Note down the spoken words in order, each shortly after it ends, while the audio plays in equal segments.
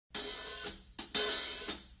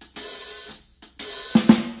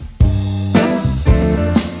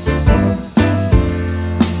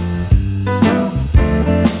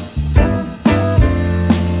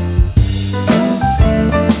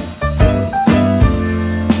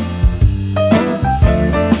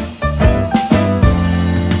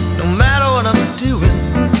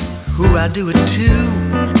do it too.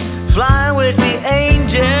 Flying with the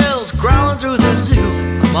angels, crawling through the zoo.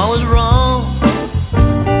 I'm always wrong.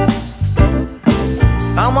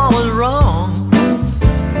 I'm always wrong.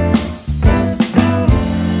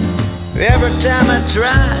 Every time I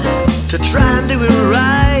try and do it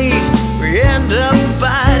right, we end up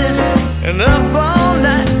fighting and up all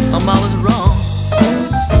night. I'm always wrong.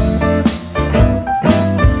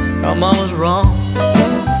 I'm always wrong.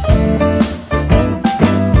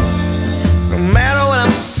 No matter what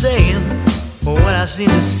I'm saying or what I seem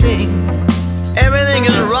to sing, everything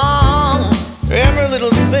is wrong. Every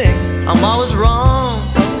little thing, I'm always wrong.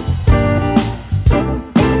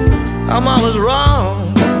 I'm always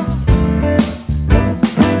wrong.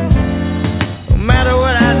 No matter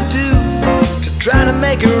what I do to try to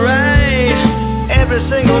make it right, every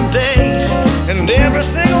single day and every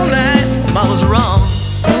single night, I'm always wrong.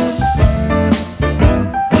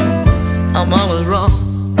 I'm always wrong.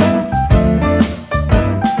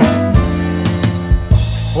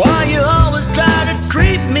 Why you always try to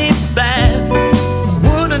treat me bad?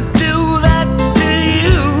 Wouldn't do that to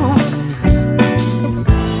you.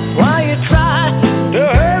 Why you try to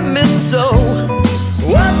hurt me so?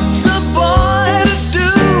 What's a boy to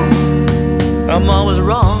do? I'm always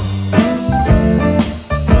wrong.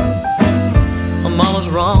 I'm always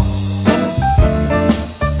wrong.